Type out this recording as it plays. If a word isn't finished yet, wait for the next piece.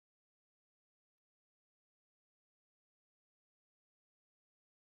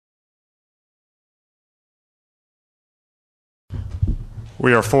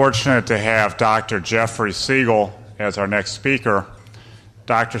We are fortunate to have Dr. Jeffrey Segal as our next speaker.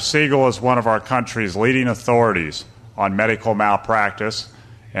 Dr. Segal is one of our country's leading authorities on medical malpractice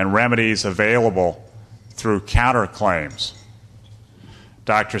and remedies available through counterclaims.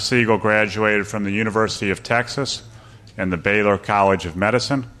 Dr. Segal graduated from the University of Texas and the Baylor College of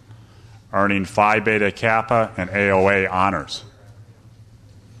Medicine, earning Phi Beta Kappa and AOA honors.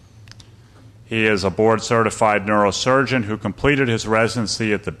 He is a board-certified neurosurgeon who completed his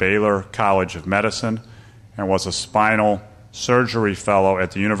residency at the Baylor College of Medicine and was a spinal surgery fellow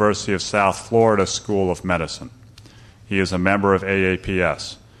at the University of South Florida School of Medicine. He is a member of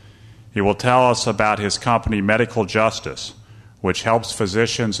AAPS. He will tell us about his company, Medical Justice, which helps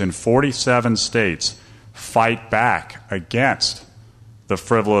physicians in 47 states fight back against the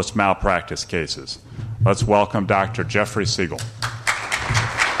frivolous malpractice cases. Let's welcome Dr. Jeffrey Segal.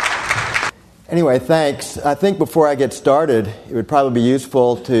 Anyway, thanks. I think before I get started, it would probably be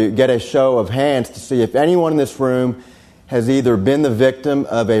useful to get a show of hands to see if anyone in this room has either been the victim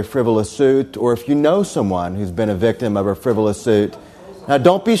of a frivolous suit or if you know someone who's been a victim of a frivolous suit. Now,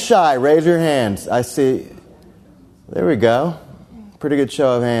 don't be shy. Raise your hands. I see. There we go. Pretty good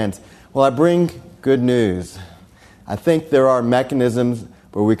show of hands. Well, I bring good news. I think there are mechanisms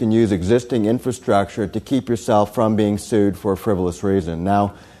where we can use existing infrastructure to keep yourself from being sued for a frivolous reason.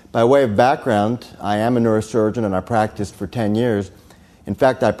 Now, by way of background, I am a neurosurgeon and I practiced for 10 years. In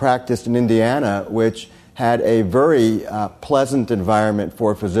fact, I practiced in Indiana, which had a very pleasant environment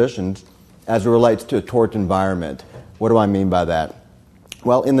for physicians as it relates to a tort environment. What do I mean by that?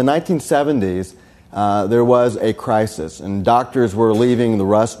 Well, in the 1970s, there was a crisis, and doctors were leaving the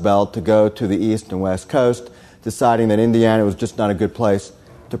Rust Belt to go to the East and West Coast, deciding that Indiana was just not a good place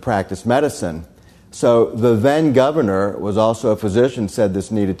to practice medicine. So the then governor was also a physician, said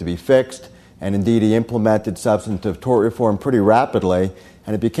this needed to be fixed, and indeed he implemented substantive tort reform pretty rapidly,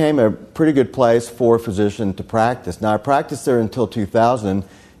 and it became a pretty good place for a physician to practice. Now, I practiced there until 2000,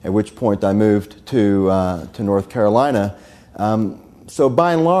 at which point I moved to North Carolina. So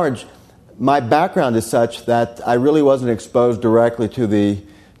by and large, my background is such that I really wasn't exposed directly to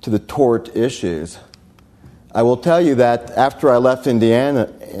the tort issues. I will tell you that after I left Indiana,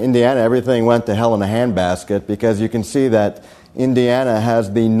 everything went to hell in a handbasket, because you can see that Indiana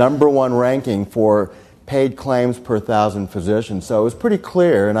has the #1 ranking for paid claims per 1,000 physicians. So it was pretty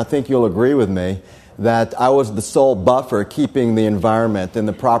clear, and I think you'll agree with me, that I was the sole buffer keeping the environment in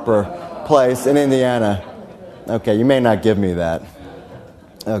the proper place in Indiana. Okay, you may not give me that.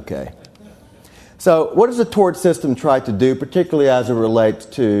 Okay. So what does the tort system try to do, particularly as it relates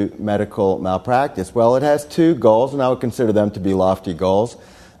to medical malpractice? Well, it has two goals, and I would consider them to be lofty goals.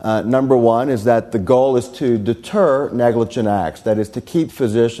 Number one is that the goal is to deter negligent acts, that is, to keep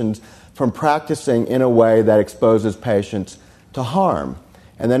physicians from practicing in a way that exposes patients to harm.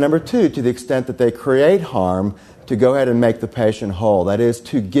 And then number two, to the extent that they create harm, to go ahead and make the patient whole, that is,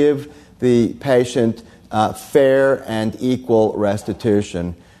 to give the patient fair and equal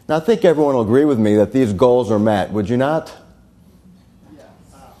restitution. Now, I think everyone will agree with me that these goals are met, would you not?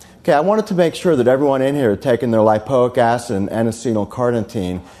 Okay, I wanted to make sure that everyone in here had taken their lipoic acid and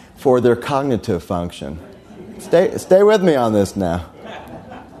N-acetylcarnitine for their cognitive function. Stay with me on this now.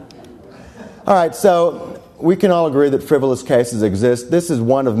 All right, so we can all agree that frivolous cases exist. This is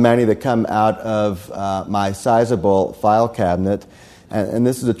one of many that come out of my sizable file cabinet, and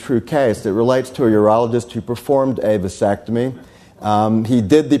this is a true case. It relates to a urologist who performed a vasectomy. He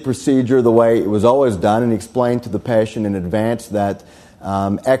did the procedure the way it was always done, and he explained to the patient in advance that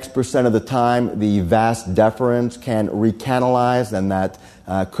X% of the time the vas deferens can recanalize, and that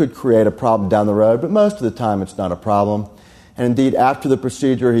could create a problem down the road, but most of the time it's not a problem. And indeed, after the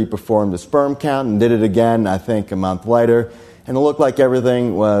procedure, he performed a sperm count and did it again, I think, a month later, and it looked like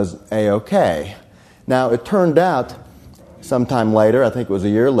everything was A-OK. Now, it turned out, sometime later, I think it was a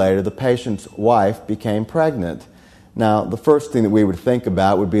year later, the patient's wife became pregnant. Now, the first thing that we would think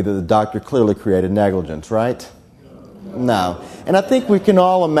about would be that the doctor clearly created negligence, right? No. And I think we can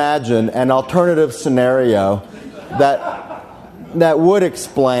all imagine an alternative scenario that would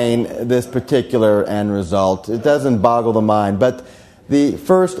explain this particular end result. It doesn't boggle the mind. But the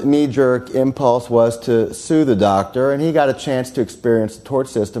first knee-jerk impulse was to sue the doctor, and he got a chance to experience the tort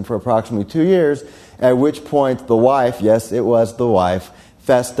system for approximately 2 years, at which point the wife, yes, it was the wife,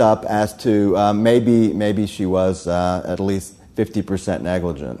 fessed up as to maybe she was at least 50%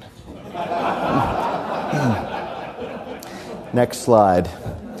 negligent. Next slide.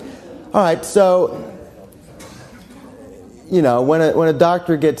 All right, so, you know, when a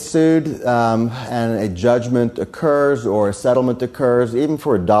doctor gets sued and a judgment occurs or a settlement occurs, even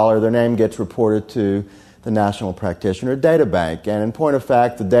for $1, their name gets reported to the National Practitioner Data Bank. And in point of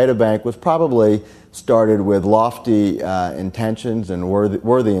fact, the data bank was probably started with lofty intentions and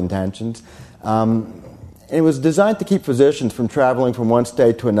worthy intentions. It was designed to keep physicians from traveling from one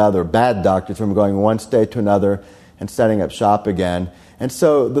state to another, bad doctors from going one state to another and setting up shop again. And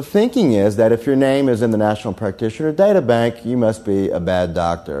so the thinking is that if your name is in the National Practitioner Data Bank, you must be a bad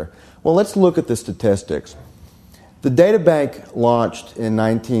doctor. Well, let's look at the statistics. The data bank launched in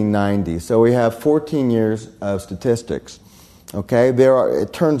 1990, so we have 14 years of statistics. Okay,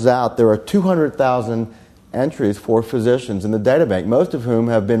 it turns out there are 200,000 entries for physicians in the data bank, most of whom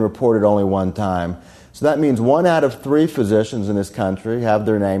have been reported only one time. So that means 1 out of 3 physicians in this country have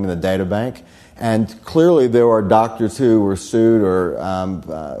their name in the data bank. And clearly there are doctors who were sued or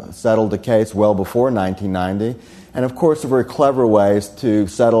settled a case well before 1990. And of course, there are very clever ways to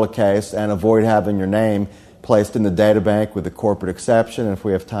settle a case and avoid having your name placed in the data bank with a corporate exception. And if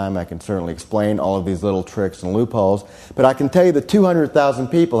we have time, I can certainly explain all of these little tricks and loopholes. But I can tell you that 200,000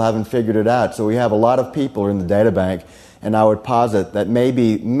 people haven't figured it out. So we have a lot of people in the data bank. And I would posit that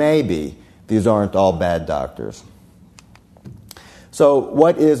maybe these aren't all bad doctors. So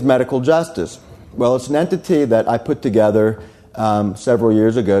what is medical justice? Well, it's an entity that I put together several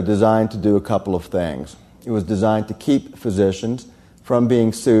years ago designed to do a couple of things. It was designed to keep physicians from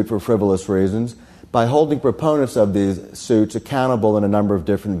being sued for frivolous reasons by holding proponents of these suits accountable in a number of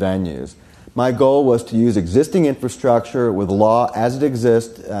different venues. My goal was to use existing infrastructure with law as it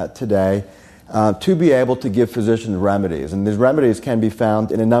exists today to be able to give physicians remedies. And these remedies can be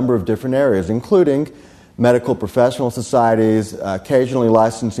found in a number of different areas, including medical professional societies, occasionally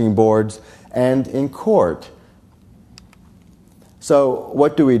licensing boards, and in court. So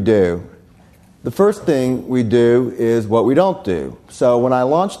what do? The first thing we do is what we don't do. So when I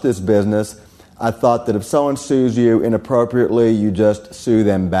launched this business, I thought that if someone sues you inappropriately, you just sue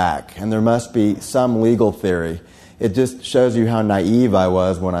them back. And there must be some legal theory. It just shows you how naive I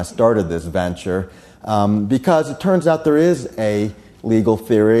was when I started this venture, because it turns out there is a legal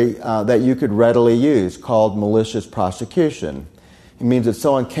theory that you could readily use called malicious prosecution. It means that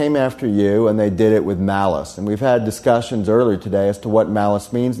someone came after you and they did it with malice. And we've had discussions earlier today as to what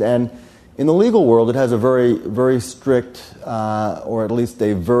malice means. And in the legal world, it has a very, very strict, or at least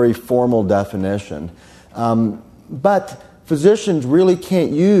a very formal definition. But physicians really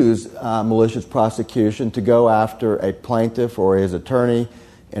can't use malicious prosecution to go after a plaintiff or his attorney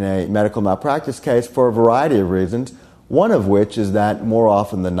in a medical malpractice case for a variety of reasons, one of which is that more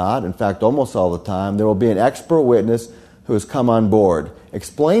often than not, in fact almost all the time, there will be an expert witness who has come on board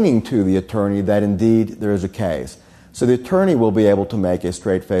explaining to the attorney that indeed there is a case. So the attorney will be able to make a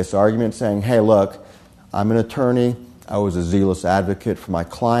straight-faced argument saying, hey, look, I'm an attorney, I was a zealous advocate for my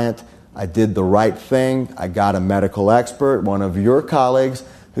client, I did the right thing, I got a medical expert, one of your colleagues,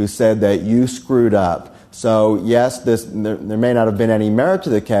 who said that you screwed up. So yes, there may not have been any merit to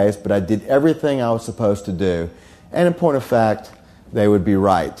the case, but I did everything I was supposed to do. And in point of fact, they would be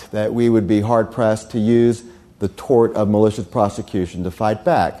right, that we would be hard-pressed to use the tort of malicious prosecution to fight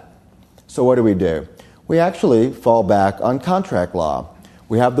back. So what do? We actually fall back on contract law.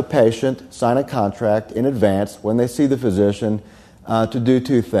 We have the patient sign a contract in advance when they see the physician to do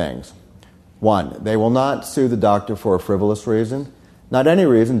 2 things. 1, they will not sue the doctor for a frivolous reason, not any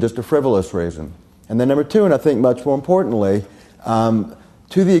reason, just a frivolous reason. And then number 2, and I think much more importantly, to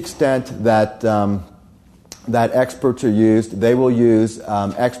the extent that that experts are used, they will use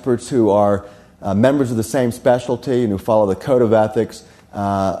experts who are members of the same specialty and who follow the code of ethics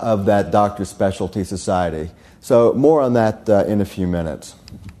of that doctor's specialty society. So more on that in a few minutes.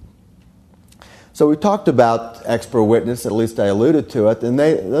 So we talked about expert witness, at least I alluded to it, and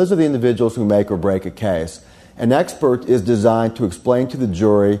those are the individuals who make or break a case. An expert is designed to explain to the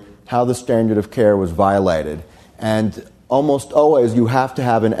jury how the standard of care was violated. And almost always you have to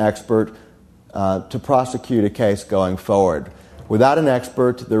have an expert to prosecute a case going forward. Without an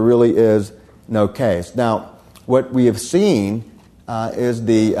expert, there really is no case. Now, what we have seen is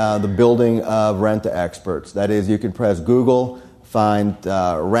the building of rent-a-experts. That is, you can press Google, find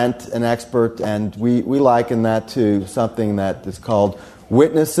rent an expert, and we liken that to something that is called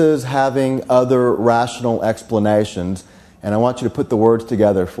witnesses having other rational explanations. And I want you to put the words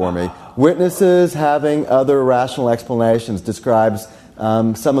together for me. Witnesses having other rational explanations describes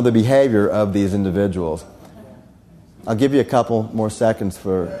some of the behavior of these individuals. I'll give you a couple more seconds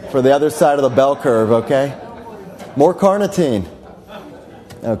for the other side of the bell curve, okay? More carnitine.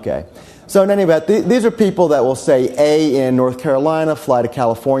 Okay. So in any event, these are people that will say A in North Carolina, fly to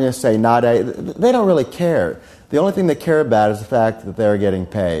California, say not A. They don't really care. The only thing they care about is the fact that they're getting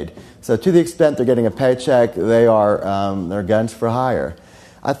paid. So to the extent they're getting a paycheck, they are they're guns for hire.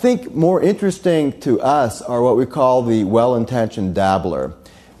 I think more interesting to us are what we call the well-intentioned dabbler.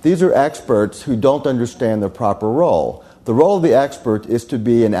 These are experts who don't understand their proper role. The role of the expert is to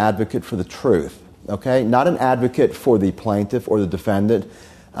be an advocate for the truth, okay? Not an advocate for the plaintiff or the defendant.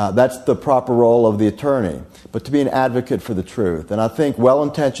 That's the proper role of the attorney, but to be an advocate for the truth. And I think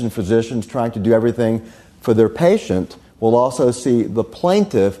well-intentioned physicians trying to do everything for their patient will also see the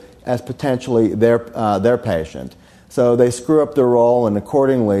plaintiff as potentially their patient. So they screw up their role, and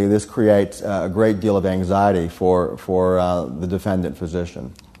accordingly, this creates a great deal of anxiety for the defendant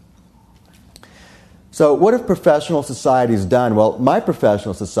physician. So what have professional societies done? Well, my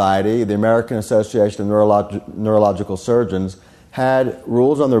professional society, the American Association of Neurological Surgeons, had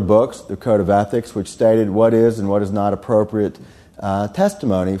rules on their books, their code of ethics, which stated what is and what is not appropriate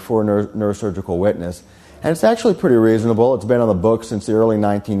testimony for a neurosurgical witness. And it's actually pretty reasonable. It's been on the books since the early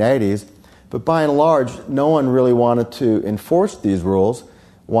 1980s. But by and large, no one really wanted to enforce these rules.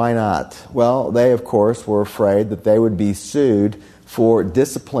 Why not? Well, they, of course, were afraid that they would be sued for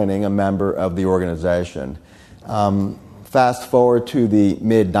disciplining a member of the organization. Fast forward to the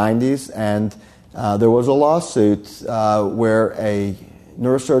mid-90s, and there was a lawsuit where a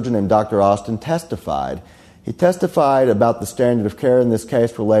neurosurgeon named Dr. Austin testified. He testified about the standard of care in this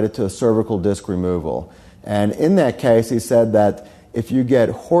case related to a cervical disc removal. And in that case, he said that if you get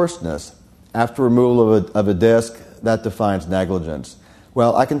hoarseness after removal of a disc, that defines negligence.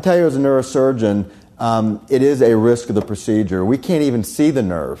 Well, I can tell you as a neurosurgeon, it is a risk of the procedure. We can't even see the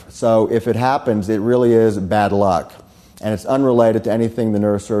nerve. So if it happens, it really is bad luck. And it's unrelated to anything the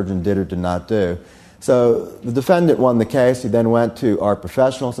neurosurgeon did or did not do. So the defendant won the case. He then went to our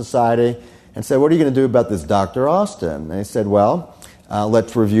professional society and said, what are you going to do about this Dr. Austin? And he said, well,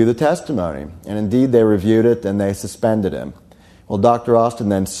 let's review the testimony. And indeed, they reviewed it and they suspended him. Well, Dr. Austin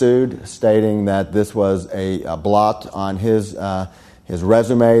then sued, stating that this was a blot on his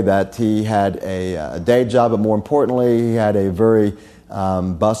resume, that he had a day job, but more importantly, he had a very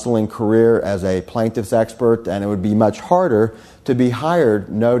bustling career as a plaintiff's expert, and it would be much harder to be hired,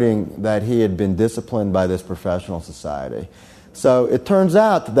 noting that he had been disciplined by this professional society. So it turns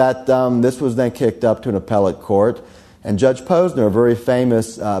out that this was then kicked up to an appellate court, and Judge Posner, a very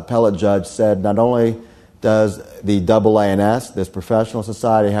famous appellate judge, said not only does the AAPS, this professional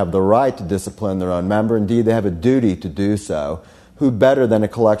society, have the right to discipline their own member, indeed they have a duty to do so. Who better than a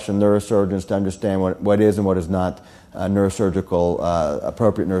collection of neurosurgeons to understand what is and what is not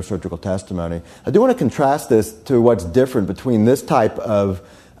appropriate neurosurgical testimony? I do want to contrast this to what's different between this type of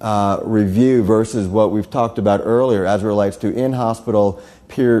review versus what we've talked about earlier as it relates to in-hospital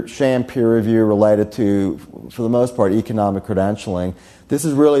sham peer review related to, for the most part, economic credentialing. This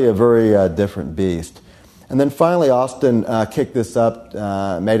is really a very different beast. And then finally, Austin kicked this up,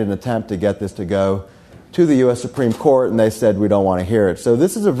 made an attempt to get this to go to the U.S. Supreme Court, and they said, we don't want to hear it. So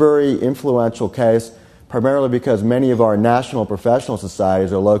this is a very influential case, primarily because many of our national professional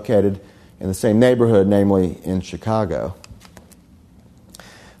societies are located in the same neighborhood, namely in Chicago.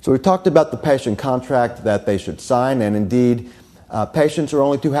 So we talked about the patient contract that they should sign, and indeed, patients are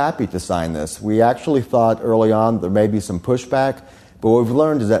only too happy to sign this. We actually thought early on there may be some pushback, but what we've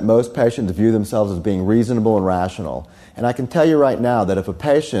learned is that most patients view themselves as being reasonable and rational. And I can tell you right now that if a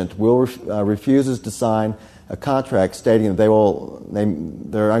patient refuses to sign a contract stating that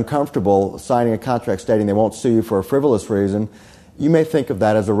they're uncomfortable signing a contract stating they won't sue you for a frivolous reason, you may think of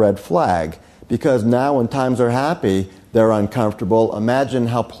that as a red flag. Because now when times are happy, they're uncomfortable. Imagine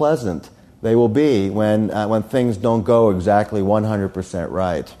how pleasant they will be when things don't go exactly 100%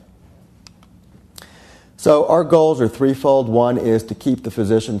 right. So our goals are threefold. One is to keep the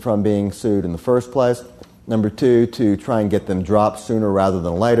physician from being sued in the first place. Number two, to try and get them dropped sooner rather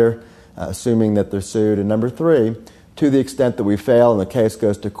than later, assuming that they're sued. And number three, to the extent that we fail and the case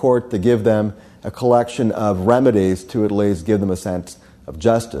goes to court, to give them a collection of remedies to at least give them a sense of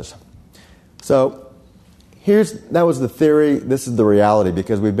justice. So that was the theory. This is the reality,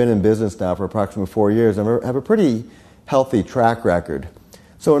 because we've been in business now for approximately 4 years and have a pretty healthy track record.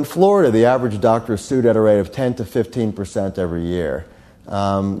 So in Florida, the average doctor is sued at a rate of 10 to 15% every year.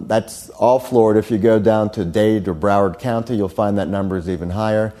 That's all Florida. If you go down to Dade or Broward County, you'll find that number is even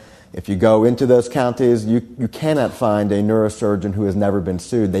higher. If you go into those counties, you cannot find a neurosurgeon who has never been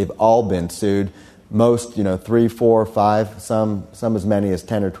sued. They've all been sued, most 3, 4, 5, some as many as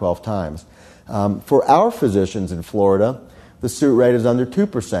 10 or 12 times. For our physicians in Florida, the suit rate is under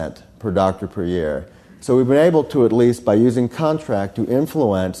 2% per doctor per year. So we've been able to, at least by using contract, to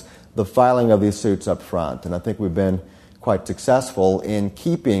influence the filing of these suits up front. And I think we've been quite successful in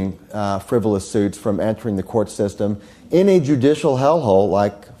keeping frivolous suits from entering the court system in a judicial hellhole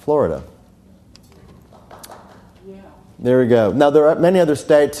like Florida. There we go. Now, there are many other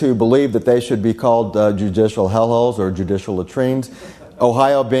states who believe that they should be called judicial hellholes or judicial latrines,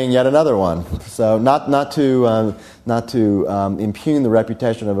 Ohio being yet another one. So not to impugn the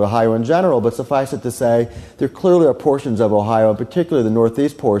reputation of Ohio in general, but suffice it to say, there clearly are portions of Ohio, and particularly the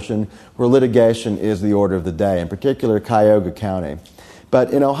northeast portion, where litigation is the order of the day, in particular Cuyahoga County.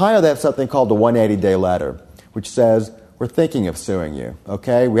 But in Ohio, they have something called the 180-day letter, which says, we're thinking of suing you,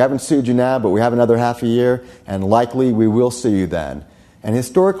 okay? We haven't sued you now, but we have another half a year, and likely we will sue you then. And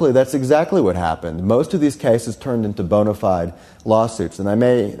historically, that's exactly what happened. Most of these cases turned into bona fide lawsuits, and they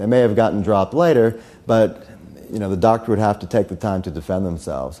may have gotten dropped later, but the doctor would have to take the time to defend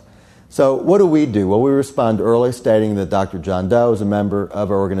themselves. So what do? Well, we respond early, stating that Dr. John Doe is a member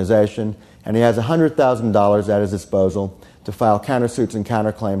of our organization, and he has $100,000 at his disposal to file countersuits and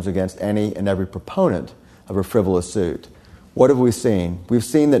counterclaims against any and every proponent of a frivolous suit. What have we seen? We've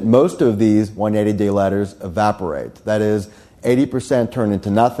seen that most of these 180-day letters evaporate. That is, 80% turn into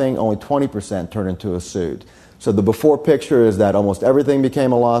nothing, only 20% turn into a suit. So the before picture is that almost everything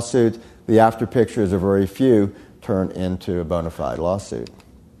became a lawsuit. The after picture is a very few turn into a bona fide lawsuit.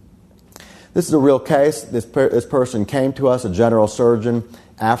 This is a real case. This person came to us, a general surgeon,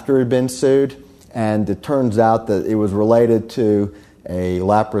 after he'd been sued, and it turns out that it was related to a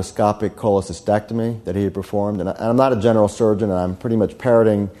laparoscopic cholecystectomy that he had performed. And I'm not a general surgeon, and I'm pretty much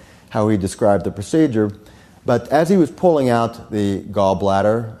parroting how he described the procedure. But as he was pulling out the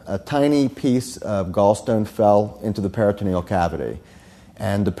gallbladder, a tiny piece of gallstone fell into the peritoneal cavity.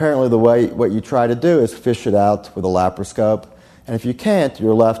 And apparently what you try to do is fish it out with a laparoscope. And if you can't,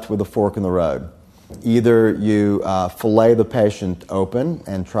 you're left with a fork in the road. Either you fillet the patient open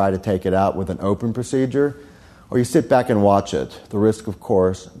and try to take it out with an open procedure, or you sit back and watch it, the risk, of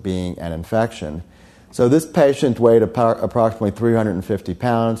course, being an infection. So this patient weighed approximately 350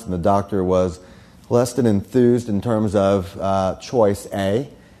 pounds, and the doctor was less than enthused in terms of choice A.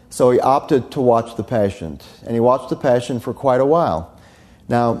 So he opted to watch the patient, and he watched the patient for quite a while.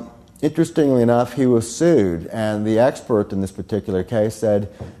 Now, interestingly enough, he was sued, and the expert in this particular case said,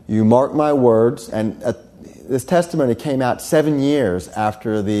 "You mark my words," and this testimony came out 7 years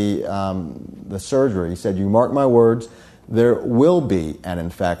after the surgery. He said, "You mark my words, there will be an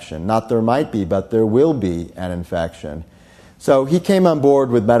infection. Not there might be, but there will be an infection." So he came on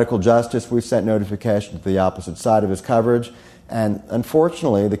board with medical justice. We sent notification to the opposite side of his coverage, and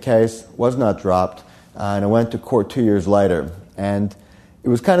unfortunately the case was not dropped, and it went to court 2 years later. And it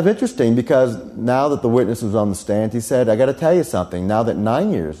was kind of interesting because now that the witness was on the stand, he said, "I got to tell you something. Now that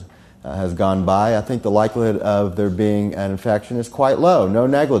 9 years has gone by, I think the likelihood of there being an infection is quite low. No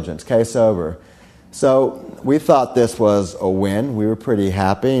negligence, case over." So we thought this was a win. We were pretty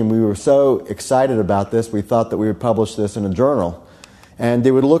happy, and we were so excited about this, we thought that we would publish this in a journal. And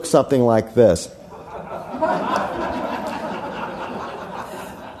it would look something like this.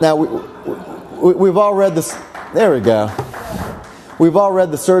 Now, we've all read this. There we go. We've all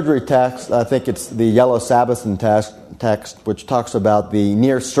read the surgery text. I think it's the Yellow Sabbathson text, which talks about the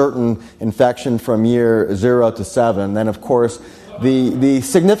near certain infection from year 0 to 7. Then, of course, the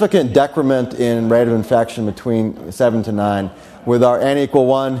significant decrement in rate of infection between 7 to 9 with our N =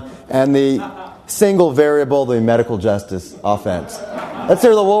 1, and the single variable, the medical justice offense. Let's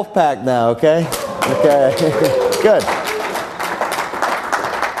hear the wolf pack now, okay? Okay, good.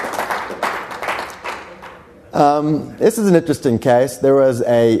 This is an interesting case. There was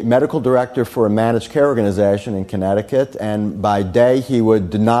a medical director for a managed care organization in Connecticut, and by day he would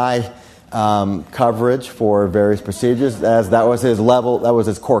deny coverage for various procedures, as that was his level, that was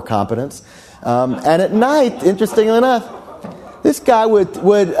his core competence. And at night, interestingly enough, this guy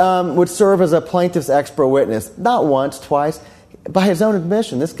would serve as a plaintiff's expert witness, not once, twice. By his own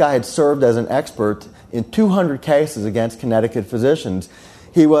admission, this guy had served as an expert in 200 cases against Connecticut physicians.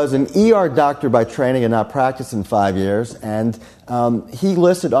 He was an ER doctor by training and not practiced in 5 years, and he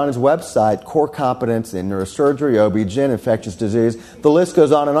listed on his website core competence in neurosurgery, OB-GYN, infectious disease. The list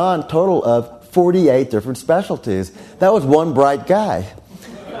goes on and on, total of 48 different specialties. That was one bright guy.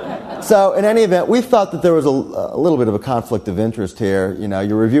 So in any event, we thought that there was a little bit of a conflict of interest here. You know,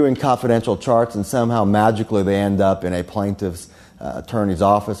 you're reviewing confidential charts, and somehow magically they end up in a plaintiff's attorney's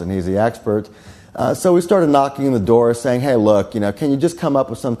office, and he's the expert. So we started knocking on the door saying, "Hey, look, can you just come up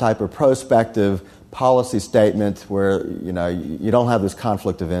with some type of prospective policy statement where, you don't have this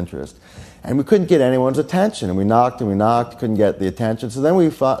conflict of interest?" And we couldn't get anyone's attention. And we knocked, couldn't get the attention. So then we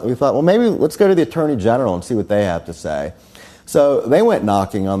thought, well, maybe let's go to the Attorney General and see what they have to say. So they went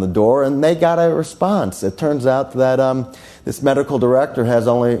knocking on the door, and they got a response. It turns out that this medical director has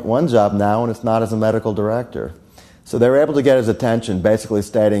only one job now, and it's not as a medical director. So they were able to get his attention, basically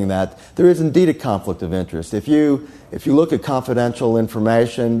stating that there is indeed a conflict of interest. If you look at confidential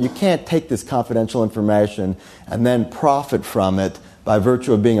information, you can't take this confidential information and then profit from it by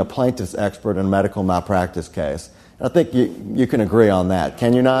virtue of being a plaintiff's expert in a medical malpractice case. And I think you can agree on that.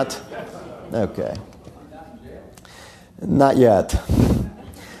 Can you not? Okay. Not yet.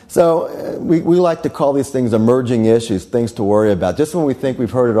 So we like to call these things emerging issues, things to worry about. Just when we think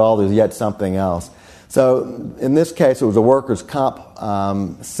we've heard it all, there's yet something else. So in this case, it was a workers'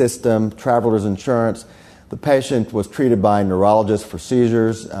 comp system, traveler's insurance. The patient was treated by a neurologist for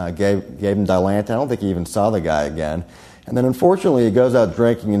seizures, gave him Dilantin. I don't think he even saw the guy again. And then unfortunately, he goes out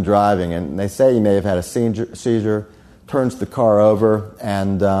drinking and driving, and they say he may have had a seizure, turns the car over,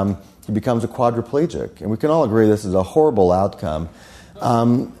 and he becomes a quadriplegic. And we can all agree this is a horrible outcome.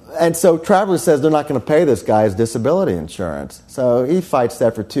 And so Travelers says they're not going to pay this guy his disability insurance. So he fights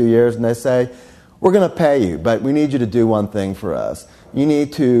that for 2 years, and they say, we're going to pay you, but we need you to do one thing for us. You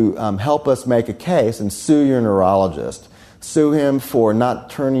need to help us make a case and sue your neurologist. Sue him for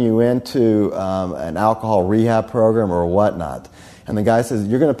not turning you into an alcohol rehab program or whatnot. And the guy says,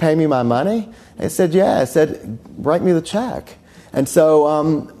 you're going to pay me my money? And he said, yeah. I said, write me the check. And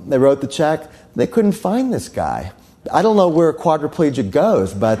so they wrote the check. They couldn't find this guy. I don't know where a quadriplegic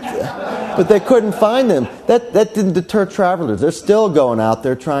goes, but they couldn't find him. That didn't deter travelers. They're still going out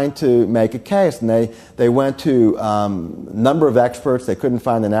there trying to make a case. And they went to a number of experts. They couldn't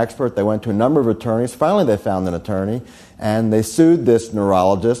find an expert. They went to a number of attorneys. Finally, they found an attorney, and they sued this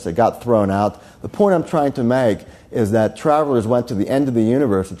neurologist. It got thrown out. The point I'm trying to make is that travelers went to the end of the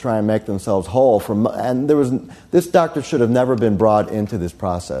universe to try and make themselves whole. This doctor should have never been brought into this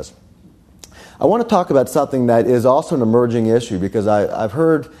process. I want to talk about something that is also an emerging issue because I've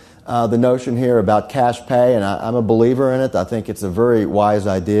heard the notion here about cash pay, and I'm a believer in it. I think it's a very wise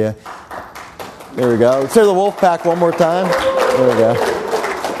idea. There we go. Let's hear the wolf pack one more time. There we go.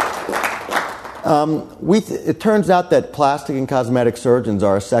 It turns out that plastic and cosmetic surgeons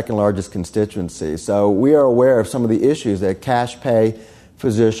are our second largest constituency. So we are aware of some of the issues that cash pay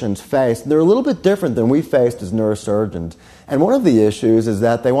physicians face. They're a little bit different than we faced as neurosurgeons. And one of the issues is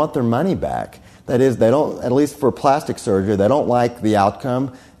that they want their money back. That is, they don't, at least for plastic surgery, they don't like the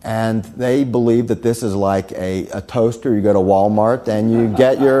outcome, and they believe that this is like a toaster. You go to Walmart and you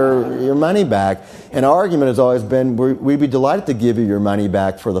get your money back. And our argument has always been, we'd be delighted to give you your money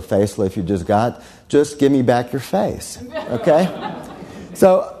back for the facelift you just got. Just give me back your face, okay?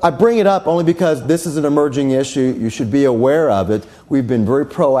 So I bring it up only because this is an emerging issue. You should be aware of it. We've been very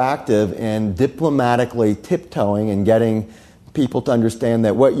proactive in diplomatically tiptoeing and getting people to understand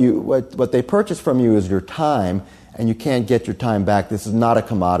that what they purchase from you is your time, and you can't get your time back. This is not a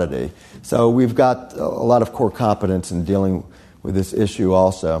commodity. So we've got a lot of core competence in dealing with this issue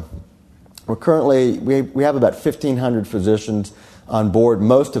also. We have about 1,500 physicians on board.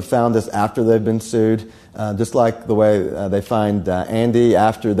 Most have found us after they've been sued, just like the way they find Andy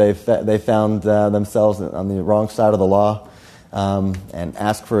after they found themselves on the wrong side of the law. And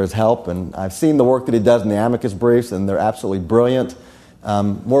ask for his help. And I've seen the work that he does in the amicus briefs, and they're absolutely brilliant.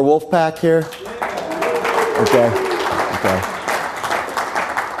 More wolf pack here? Okay.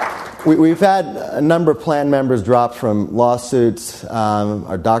 We've had a number of plan members drop from lawsuits.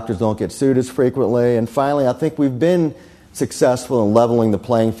 Our doctors don't get sued as frequently. And finally, I think we've been successful in leveling the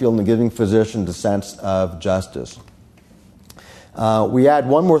playing field and giving physicians a sense of justice. We add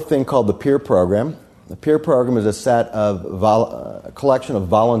one more thing called the peer program. The peer program is a collection of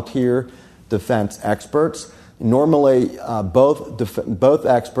volunteer defense experts. Normally, both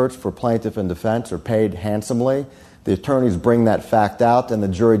experts for plaintiff and defense are paid handsomely. The attorneys bring that fact out, and the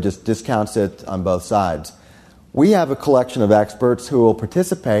jury just discounts it on both sides. We have a collection of experts who will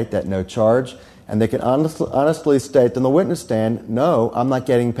participate at no charge, and they can honestly state on the witness stand, no, I'm not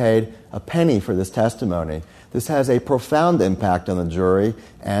getting paid a penny for this testimony. This has a profound impact on the jury,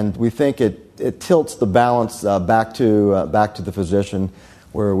 and we think it tilts the balance back to the physician,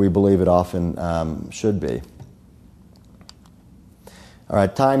 where we believe it often should be. All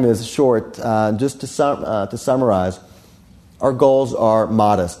right, time is short. Just to summarize, our goals are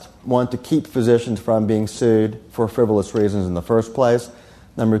modest. One, to keep physicians from being sued for frivolous reasons in the first place.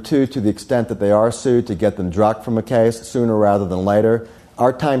 Number two, to the extent that they are sued, to get them dropped from a case sooner rather than later.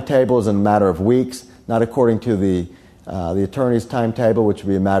 Our timetable is in a matter of weeks, not according to the attorney's timetable, which would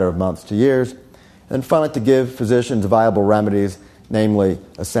be a matter of months to years. And finally, to give physicians viable remedies, namely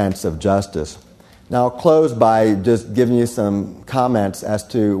a sense of justice. Now, I'll close by just giving you some comments as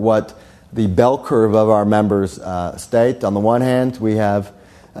to what the bell curve of our members state. On the one hand, we have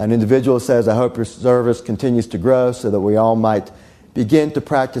an individual who says, I hope your service continues to grow so that we all might begin to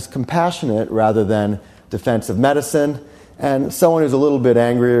practice compassionate rather than defensive medicine. And someone who's a little bit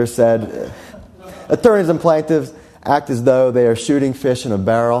angrier said, attorneys and plaintiffs act as though they are shooting fish in a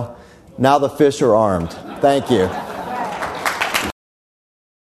barrel. Now the fish are armed. Thank you.